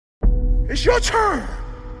It's your turn.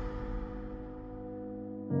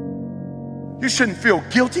 You shouldn't feel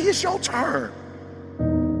guilty. It's your turn.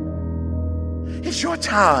 It's your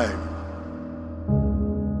time.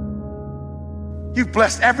 You've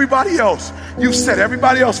blessed everybody else. You've set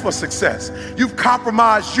everybody else for success. You've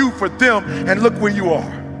compromised you for them, and look where you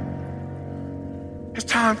are. It's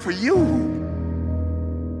time for you.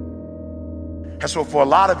 And so for a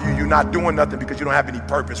lot of you, you're not doing nothing because you don't have any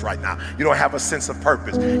purpose right now. You don't have a sense of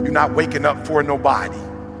purpose. You're not waking up for nobody.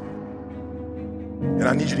 And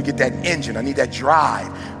I need you to get that engine. I need that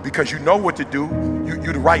drive, because you know what to do.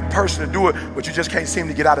 You're the right person to do it, but you just can't seem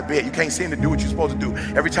to get out of bed. You can't seem to do what you're supposed to do.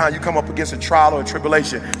 Every time you come up against a trial or a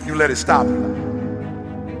tribulation, you let it stop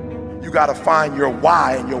you. You got to find your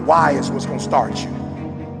why, and your why is what's going to start you.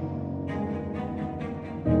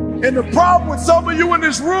 And the problem with some of you in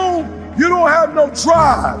this room, you don't have no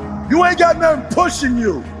drive. You ain't got nothing pushing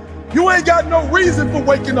you. You ain't got no reason for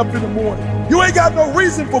waking up in the morning. You ain't got no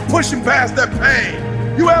reason for pushing past that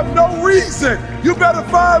pain. You have no reason. You better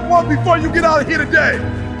find one before you get out of here today.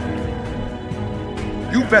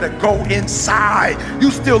 You better go inside.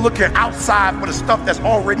 You still looking outside for the stuff that's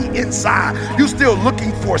already inside. You still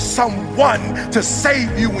looking for someone to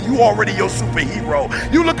save you when you already your superhero.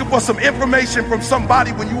 You looking for some information from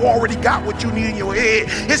somebody when you already got what you need in your head.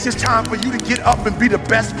 It's just time for you to get up and be the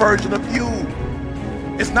best version of you.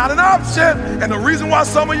 It's not an option. And the reason why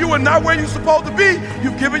some of you are not where you're supposed to be,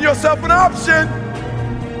 you've given yourself an option.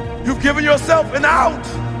 You've given yourself an out.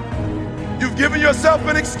 You've given yourself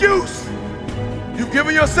an excuse. You've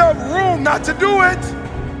given yourself room not to do it,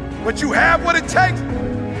 but you have what it takes.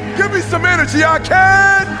 Give me some energy. I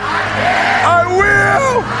can. I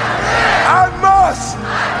will. I must.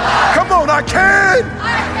 Come on, I can.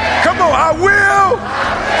 Come on, I will.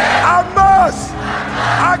 I must.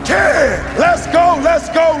 I can. Let's go, let's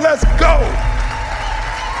go, let's go.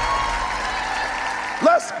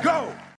 Let's go.